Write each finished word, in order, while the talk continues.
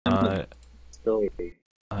story.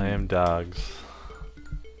 I am dogs.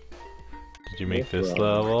 Did you make Yes, this Rob.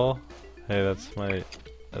 level? Hey, that's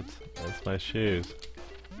my shoes.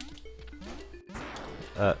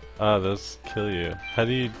 Oh, those kill you. How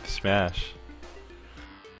do you smash?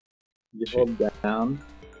 You hold down.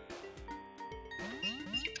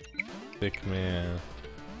 Thick man.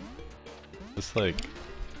 Just like,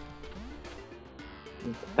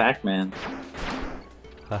 Pac-Man.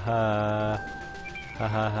 haha, ha ha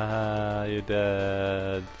ha ha, you're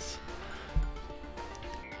dead.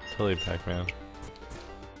 Totally Pac-Man.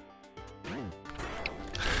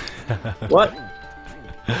 What?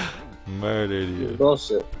 Murdered you.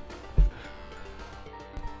 Bullshit.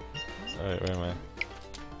 Alright, where am I?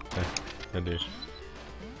 Oh dude.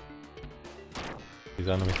 He's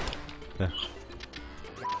on me. No.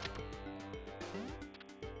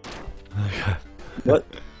 Oh my god. What?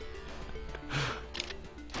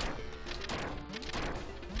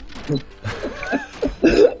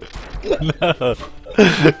 No!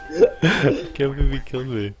 Can't believe he killed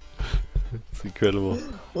me. It's incredible.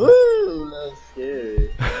 Woo! That was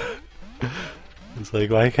scary. It's like,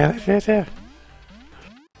 why can't I fit him?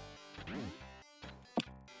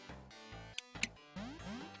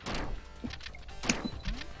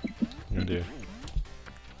 Oh dear.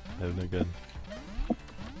 I have no gun.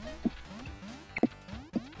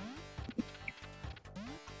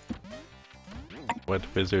 What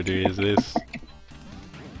wizardry is this?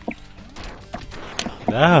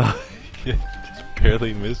 No! You just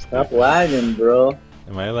barely missed Stop it. lagging, bro.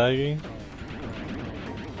 Am I lagging?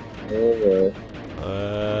 Oh,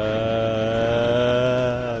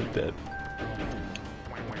 I'm dead.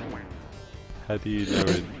 How do you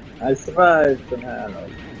never I survived somehow.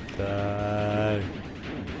 die?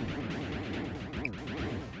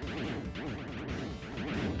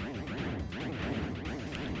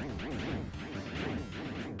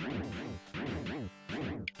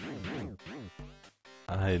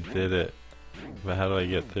 I did it. But how do I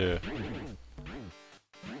get through?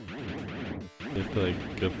 You have to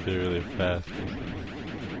like go through really fast.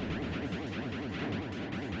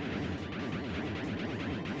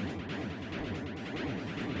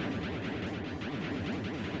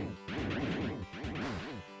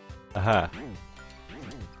 Aha!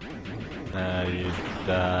 Now you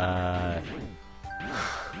die.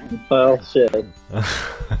 Well, shit. I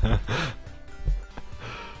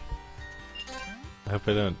hope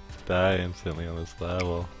I don't die instantly on this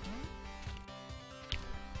level.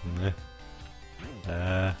 Nah.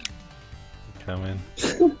 Ah, coming.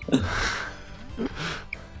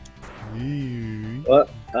 Ew. What?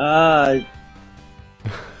 Ah, I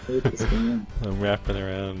hate this game. I'm wrapping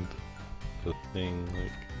around the thing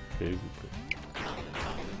like crazy.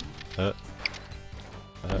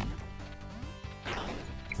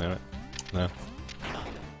 No, no.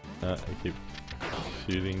 I keep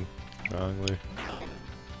shooting wrongly.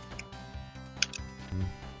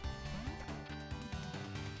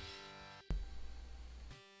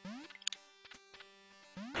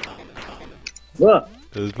 Look!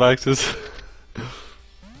 Those boxes.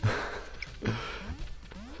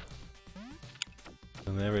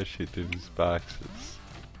 I'll never shoot through these boxes.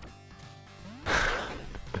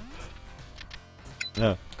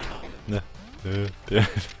 No. No. Damn it.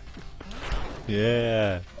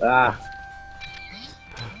 Yeah. Ah!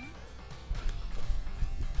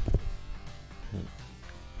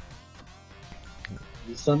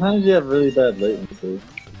 Sometimes you have really bad latency.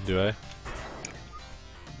 Do I?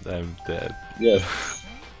 I'm dead. Yes.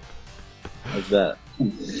 Like that.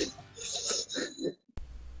 I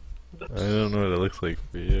don't know what it looks like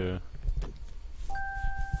for you.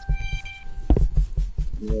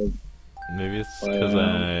 Yeah, Maybe it's because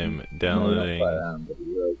I'm downloading.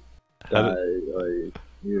 How Die, did, or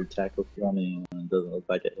your attack was running and it doesn't look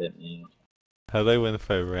like it hit me. how did I win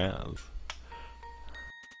 5 rounds?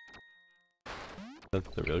 That's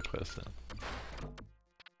the real question.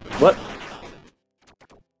 What?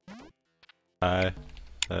 Hi.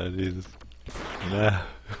 Jesus. No.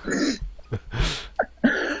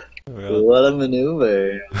 Well, What a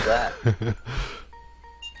maneuver was that?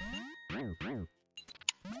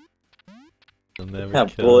 you'll never Yeah,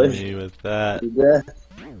 kill boy. me with that. Yeah.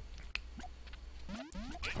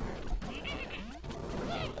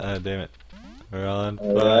 Ah, damn it. We're on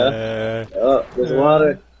Oh, fire. Oh, there's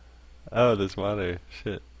water. Oh, there's water.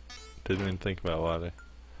 Shit. Didn't even think about water.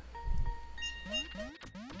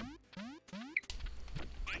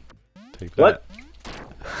 Take that. What?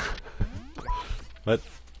 What?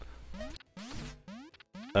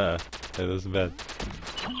 Hey, that's bad.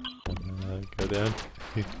 Go down.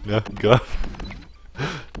 No, go up.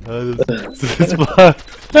 Oh, this is blocked.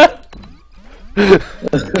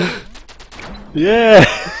 Yeah!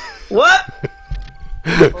 What?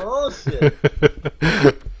 Bullshit.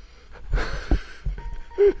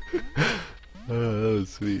 Oh, that was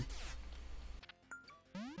sweet.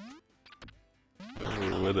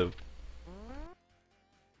 I would have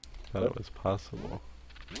thought it was possible.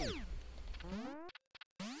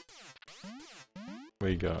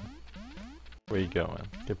 Where you going? Where you going?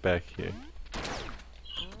 Get back here.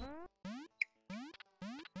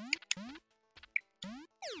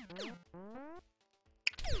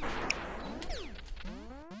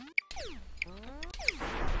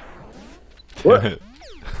 What?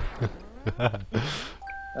 I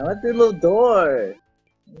went through the little door.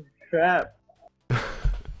 Crap.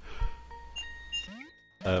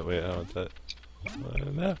 Wait, I want that.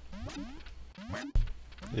 No.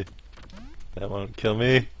 Eh, that won't kill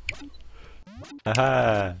me.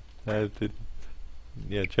 Haha! That did.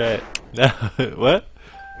 Yeah, try it. No, what?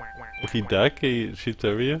 If you duck, he shoots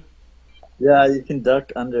over you? Yeah, you can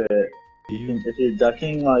duck under it. You, If you're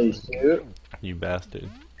ducking while you shoot. you bastard.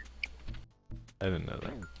 I didn't know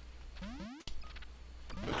that.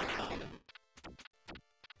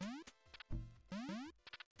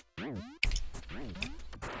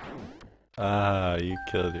 Ah, you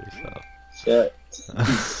killed yourself. Shit.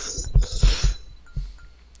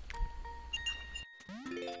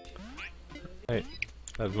 Hey,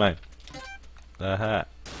 that's mine. Aha.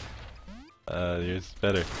 Yours is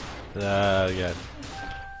better. Ah,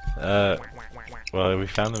 God. Well, we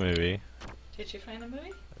found the movie. Did you find the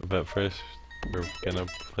movie? But first, we're gonna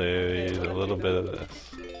play a little bit of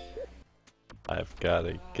this. I've got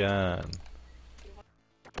a gun.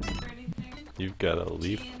 Or anything? You've got a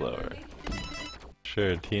leaf Tea in the blower. movie?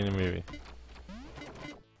 Sure, tea in a movie.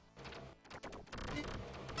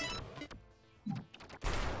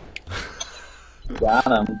 Got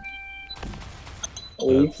him.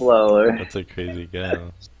 Leaf blower. That's a crazy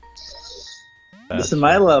gun. This is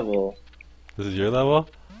my level. This is your level?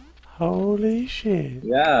 Holy shit.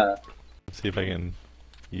 Yeah. Let's see if I can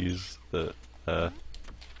use the, I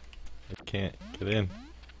can't get in.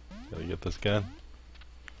 Gotta get this gun.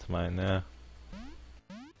 It's mine now.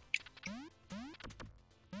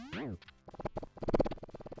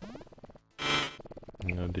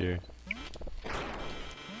 Oh dear.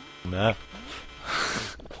 No.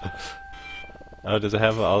 Oh, does it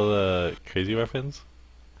have all the crazy weapons?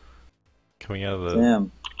 Coming out of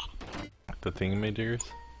Damn. the thingamajigers?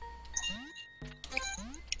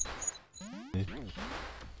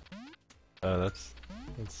 Oh, that's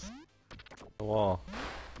the wall.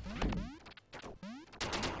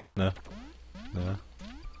 No. No.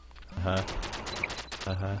 Uh-huh.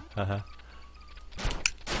 Uh-huh. Uh-huh.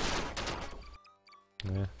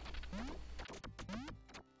 Yeah.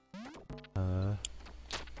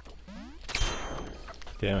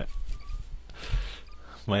 Damn it.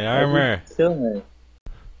 My armor! Kill me.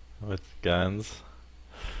 With guns.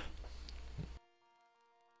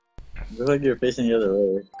 Looks like you're facing the other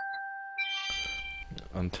way.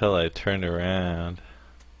 Until I turned around.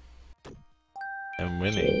 I'm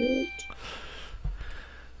winning.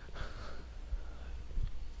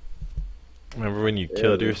 Remember when you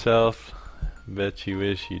killed yourself? Bet you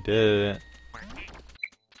wish you didn't.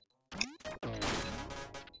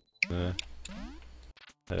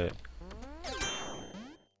 Hey.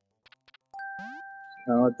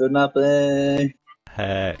 I won't do nothing.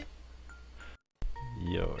 Hey.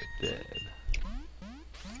 You're dead.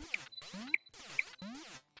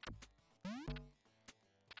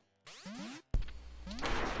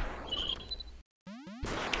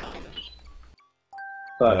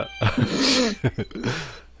 Fuck.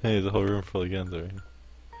 Hey, there's a whole room full of guns over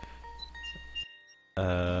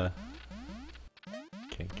here.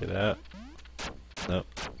 Can't get out. Nope.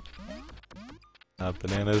 Not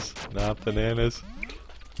bananas. Not bananas.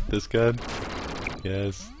 This gun.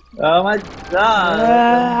 Yes. Oh my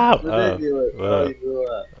god! Oh, Ridiculous. wow. Oh, you blew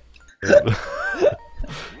up.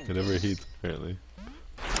 It never heats, apparently.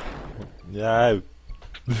 Yeah.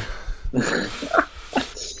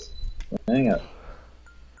 Hang up.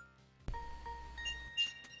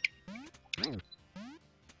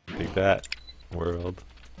 Take that, world.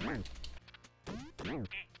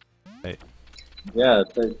 Hey. Yeah,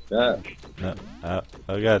 take that. No.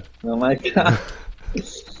 Oh god. Oh my god.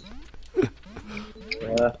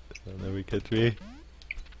 Don't ever catch me.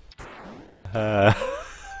 Ah.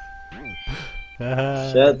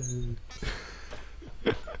 Shit.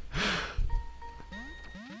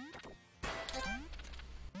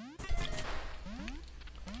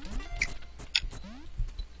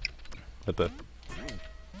 What the?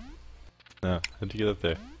 No, how'd you get up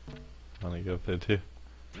there? I wanna go up there too.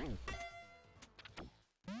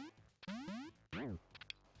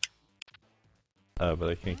 Oh, but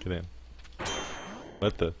I can't get in.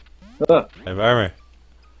 What the? Ah. I have armor.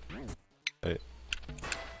 Wait.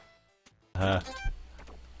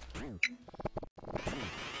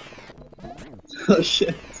 Oh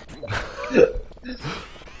shit.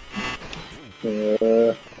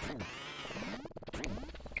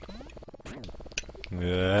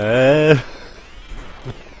 Yeah.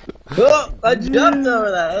 Oh, I jumped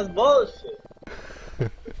over that. That's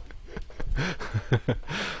bullshit.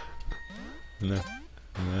 No.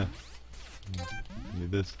 No.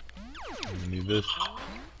 Need this. Need this.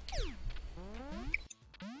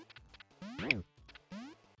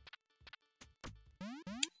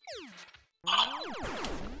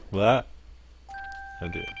 What? I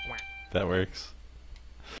do. That works.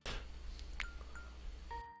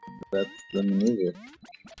 That's the maneuver.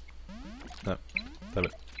 No. Stop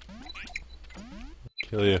it.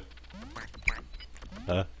 Kill you.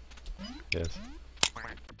 Huh? Yes.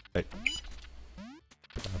 Hey.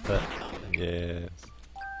 Stop that. Yes.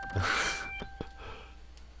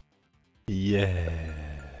 Yes.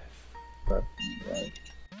 That's right.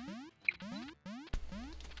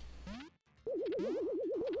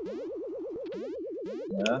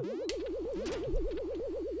 Yeah.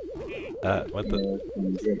 What the?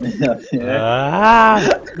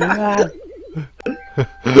 Yeah. Ah!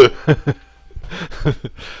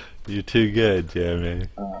 You're too good, Jeremy.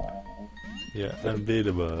 Uh, You're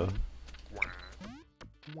unbeatable.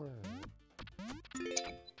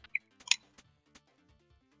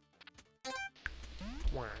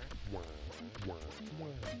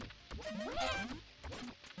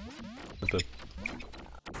 What the?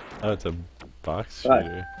 Oh, it's a box Right.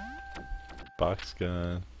 shooter. Box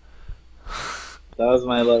gun. that was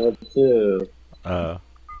my level 2. Oh,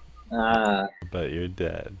 Ah. but you're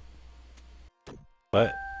dead.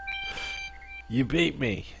 What? You beat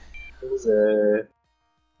me! Loser.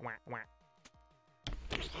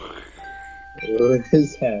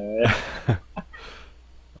 Loser.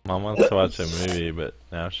 Mom wants to watch a movie, but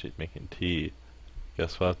now she's making tea.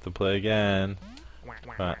 Guess we'll have to play again.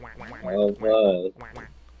 Right. Oh, what?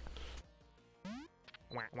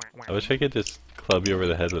 I wish I could just club you over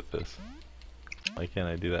the head with this. Why can't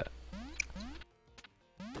I do that?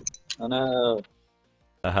 Oh no.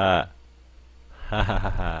 Haha. Ha ha ha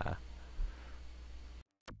ha.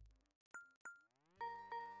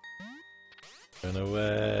 Run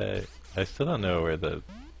away. I still don't know where the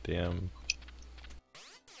damn.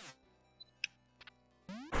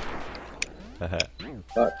 Haha.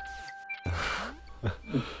 Fuck.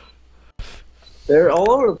 They're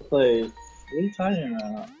all over the place. What are you talking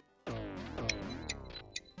about?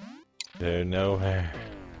 They're nowhere.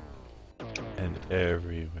 And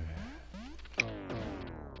everywhere.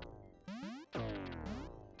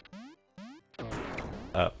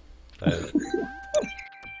 Oh. I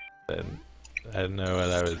didn't know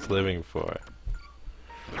what I was living for.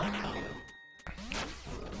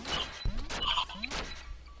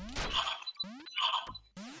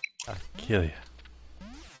 I'll kill you.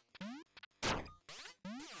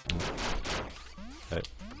 Right.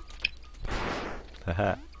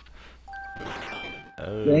 Haha.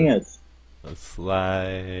 Oh, Dang it. a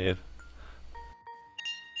slide.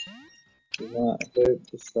 Do not hurt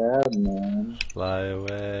the sad man. Fly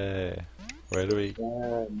away. Where do we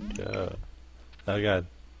Sad go? Oh god.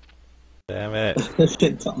 Damn it. man.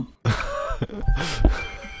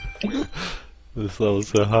 This level's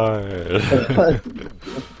so hard.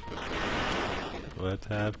 What's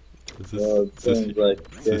happened? Is Well, it seems like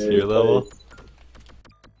is this your level?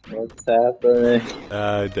 What's happening?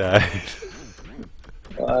 I died.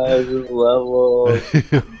 Why is this level?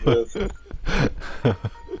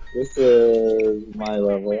 This is my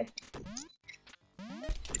level.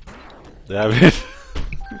 Damn it.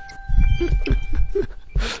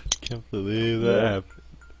 Can't believe that happened.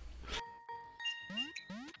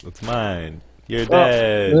 It's mine. You're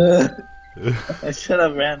dead. I should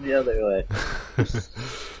have ran the other way. That's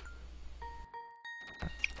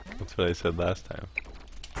what I said last time.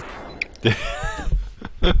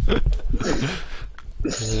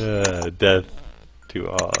 Yeah, death to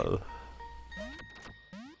all.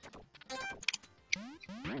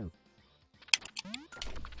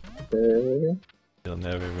 You'll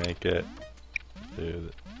never make it.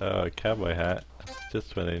 Dude. Oh, a cowboy hat. That's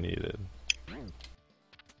just what I needed.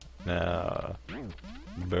 Now,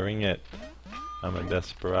 bring it. I'm a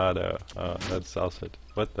desperado. Oh, that's also.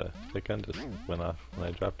 What the? The gun just went off when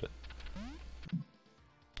I dropped it.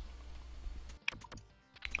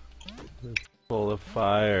 It's full of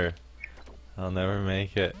fire. I'll never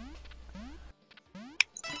make it.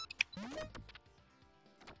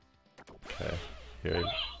 Okay, here.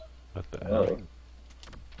 What the hell?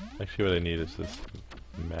 Actually, what I need is this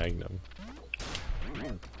Magnum.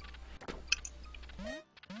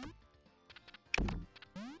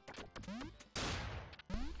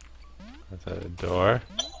 Is that a door?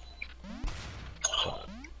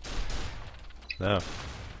 No.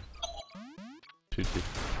 Shoot you.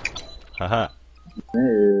 Haha.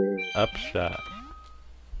 Hey. Upshot.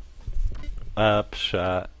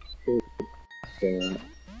 Upshot. Okay.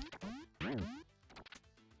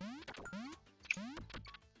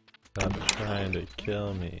 Stop trying to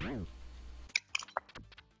kill me.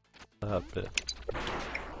 Stop it.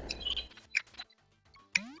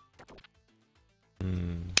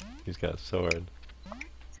 He's got a sword.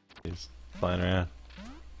 He's flying around.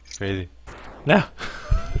 Crazy. No!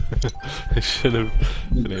 I should have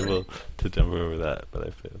been able to jump over that, but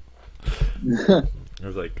I failed. I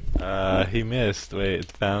was like, he missed. Wait,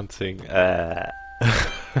 it's bouncing.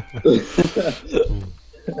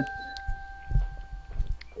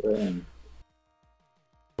 Damn.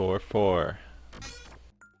 4-4.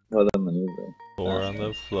 What a maneuver. 4 on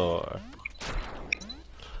the floor.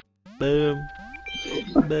 Boom.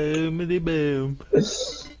 Boomity boom.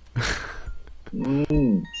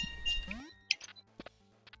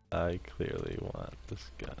 I clearly want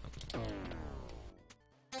this gun.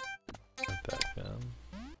 Want that gun.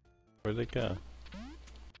 Where'd it go?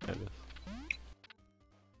 There it is.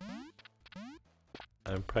 I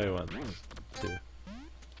probably want this too.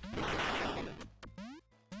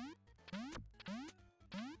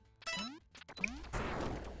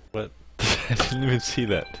 What? I didn't even see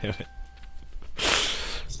that, damn it.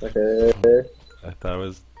 Okay. I thought it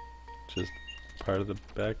was just part of the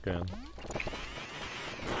background.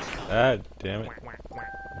 Ah, damn it.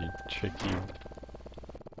 You tricky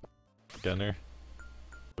gunner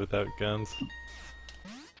without guns.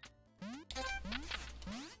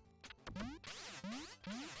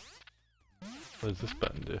 What does this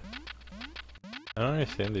button do? I don't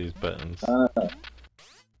understand these buttons.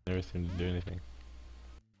 Never seem to do anything.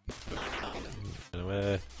 Get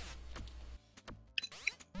away.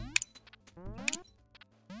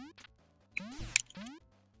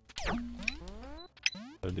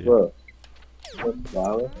 Oh dear. Whoa. What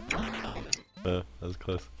flower? Oh, that was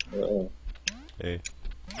close. Uh-oh. Hey.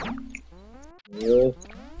 Yeah.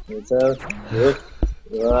 What's up? Yeah.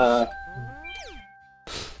 Ah.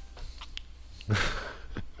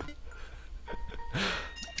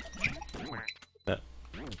 No.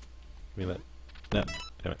 Give me that. No.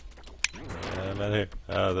 Damn it. I'm out here.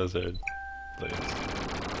 Oh, those are blades.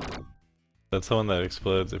 That's the one that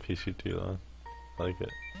explodes if you shoot too long. I like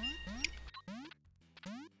it.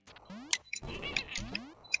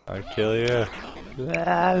 I'll kill you.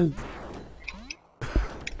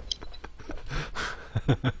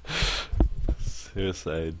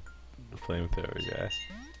 Suicide flamethrower guy.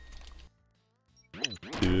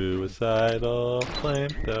 Suicidal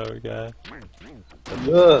flamethrower guy.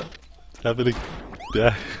 Ugh. It's happening.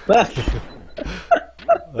 Yeah.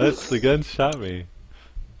 That's the gun shot me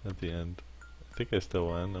at the end. I think I still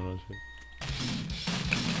won. I'm not sure.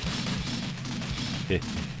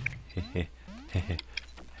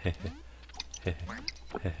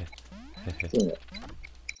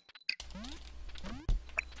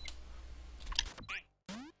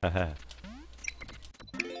 Haha.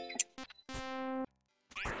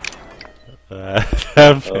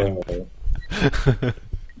 Happened.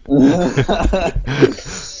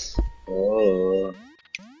 Oh.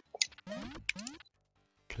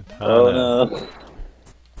 Katana. Oh no.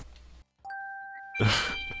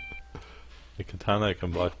 The katana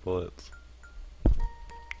can block bullets.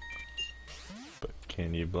 But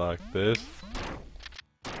can you block this?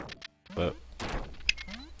 But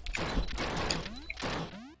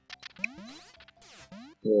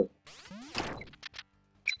Yeah.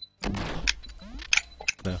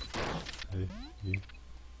 no.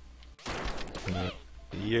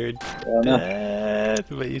 You're Oh no. dead,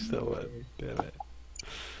 but you still won. Damn it.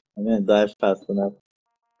 I'm gonna dive fast enough.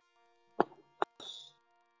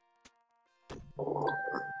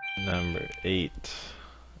 Number 8.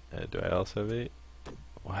 Do I also have 8?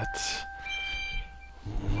 What?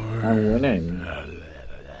 I'm winning. Not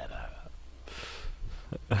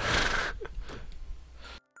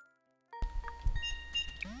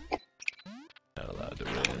allowed to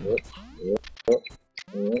win. Yep.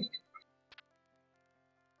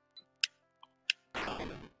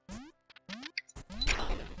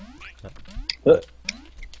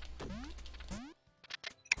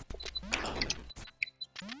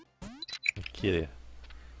 Kill ya.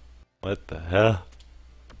 What the hell?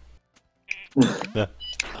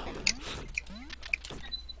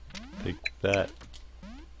 Take that.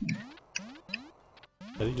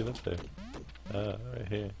 How do you get up there? Ah, right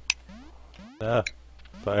here. Ah,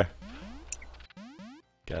 fire.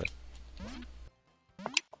 Got it.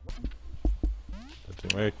 That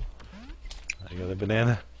didn't work. I got a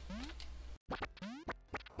banana.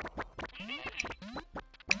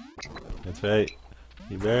 That's right.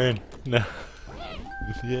 You burn. No.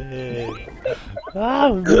 Yay.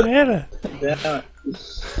 Ah, banana. Damn it.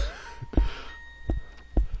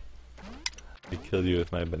 I killed you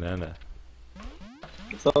with my banana.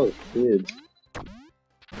 It's all good.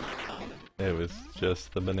 It was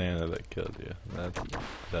just the banana that killed you.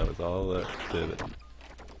 That was all that did it.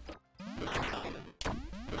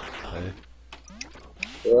 Hey.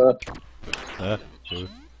 Ooh.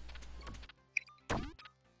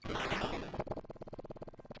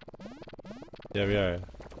 Yeah, we are.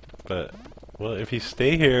 But, well, if you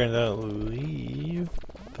stay here and don't leave,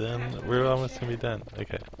 then we're almost gonna be done.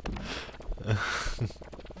 Okay.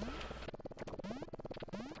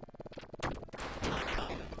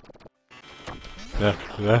 No.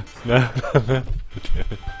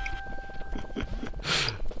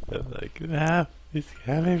 I'm like, no, he's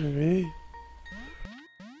coming for me.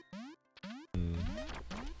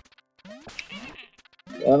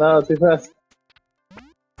 Oh no, too fast.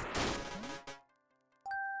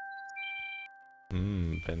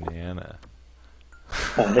 Banana.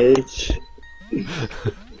 I hate you.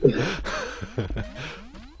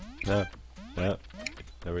 No,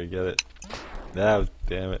 never get it. No,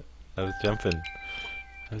 damn it. I was jumping.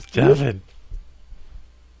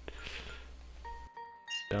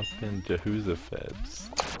 Jumping Jehoshaphat's.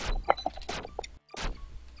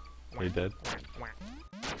 Are you dead?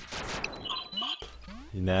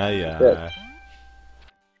 Now you are.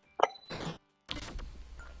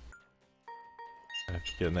 I have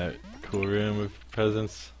to get in that cool room with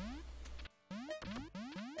presents.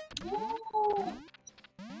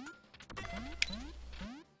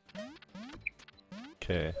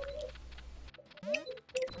 Okay.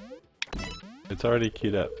 It's already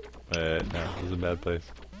queued up, but no, this is a bad place.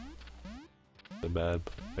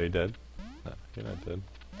 Are you dead? No, you're not dead.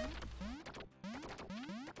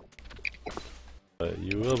 But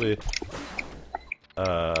you will be.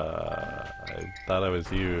 I thought I was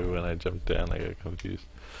you when I jumped down, I got confused.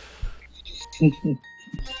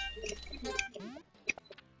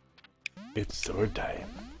 It's sword time.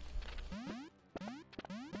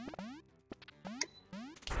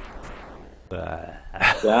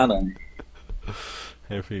 Got him.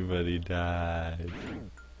 Everybody died.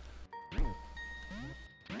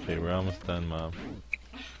 Okay, we're almost done, Mom.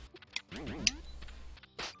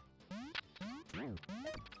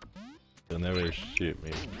 You'll never shoot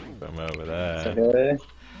me from over there. Okay.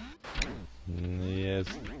 Yes.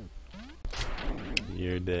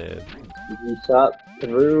 You're dead. You shot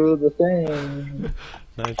through the thing.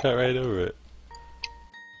 No, I shot right over it.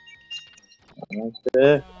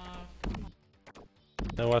 Okay.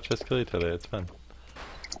 Now watch us kill each other, it's fun.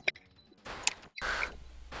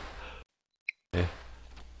 Yeah.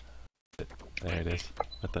 There it is.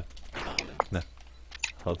 What the? No.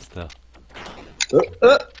 Hold still.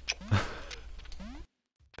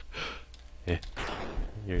 Yeah.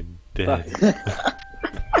 You're dead.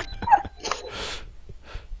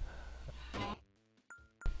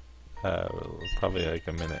 Well, probably like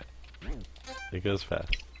a minute. It goes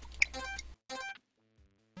fast.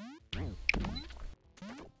 I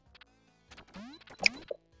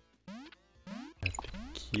have to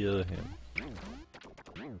kill him.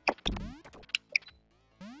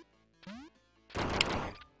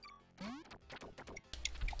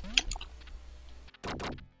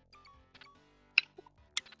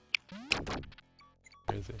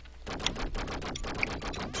 Where is he?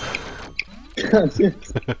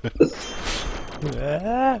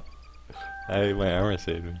 My armor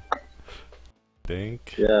saved me.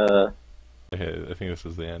 Think. Yeah. Okay, I think this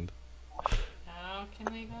is the end. How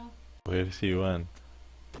can we go? Where does he won?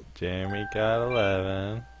 Jeremy got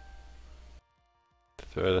 11.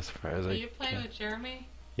 Throw it as far as Are I you playing can. with Jeremy?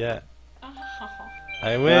 Yeah, Oh.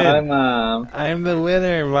 I win. Hi, Mom. I'm the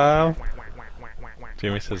winner, Mom.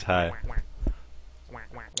 Jeremy says hi.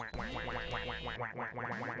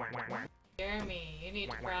 Jeremy, you need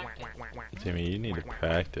to practice. Jeremy, you need to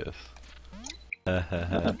practice. I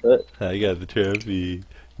That's it. got the trophy.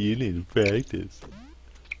 You need to practice.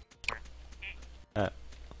 Ah.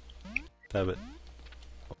 Stop it.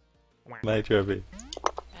 My trophy.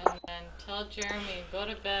 And then tell Jeremy, go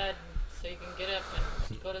to bed so you can get up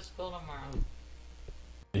and go to school tomorrow.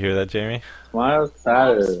 You hear that, Jeremy? Tomorrow's Mom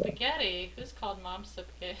Saturday. spaghetti? Who's called Mom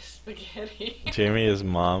spaghetti? Jeremy is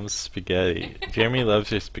Mom's spaghetti. Jeremy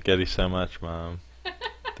loves your spaghetti so much, Mom,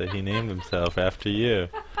 that he named himself after you.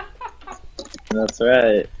 That's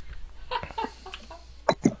right.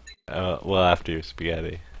 Well, after your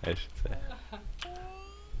spaghetti, I should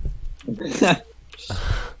say.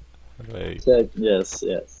 Wait, Check. Yes,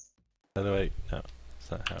 yes. how do I? No,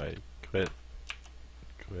 that's not how I quit.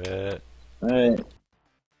 Quit. Alright.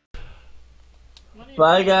 What are you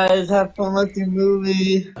Bye, doing? guys. Have fun with your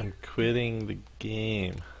movie. I'm quitting the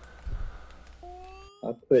game.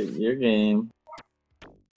 I'll quit your game.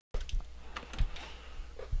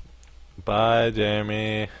 Bye,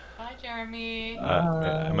 Jeremy. Bye, Jeremy.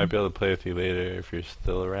 I might be able to play with you later if you're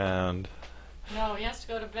still around. No, he has to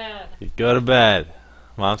go to bed. You go to bed.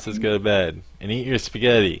 Mom says go to bed and eat your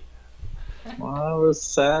spaghetti. Well, it was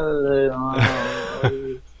Saturday,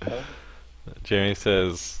 Mom. Jeremy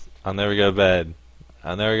says, I'll never go to bed.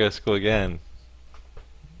 I'll never go to school again.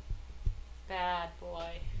 Bad boy.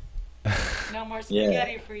 No more Yeah.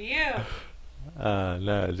 spaghetti for you.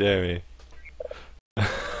 No, Jeremy.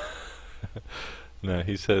 No,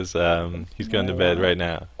 he says he's going to bed right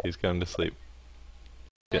now. He's going to sleep.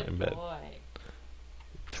 Get in Good bed. boy.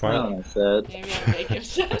 Tomorrow. I said. Maybe I'll make him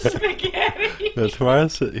some spaghetti. No,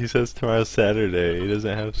 he says tomorrow's Saturday. He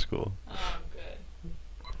doesn't have school. Oh, good.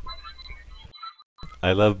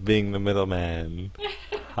 I love being the middleman.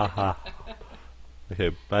 Haha.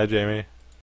 Okay, bye, Jamie.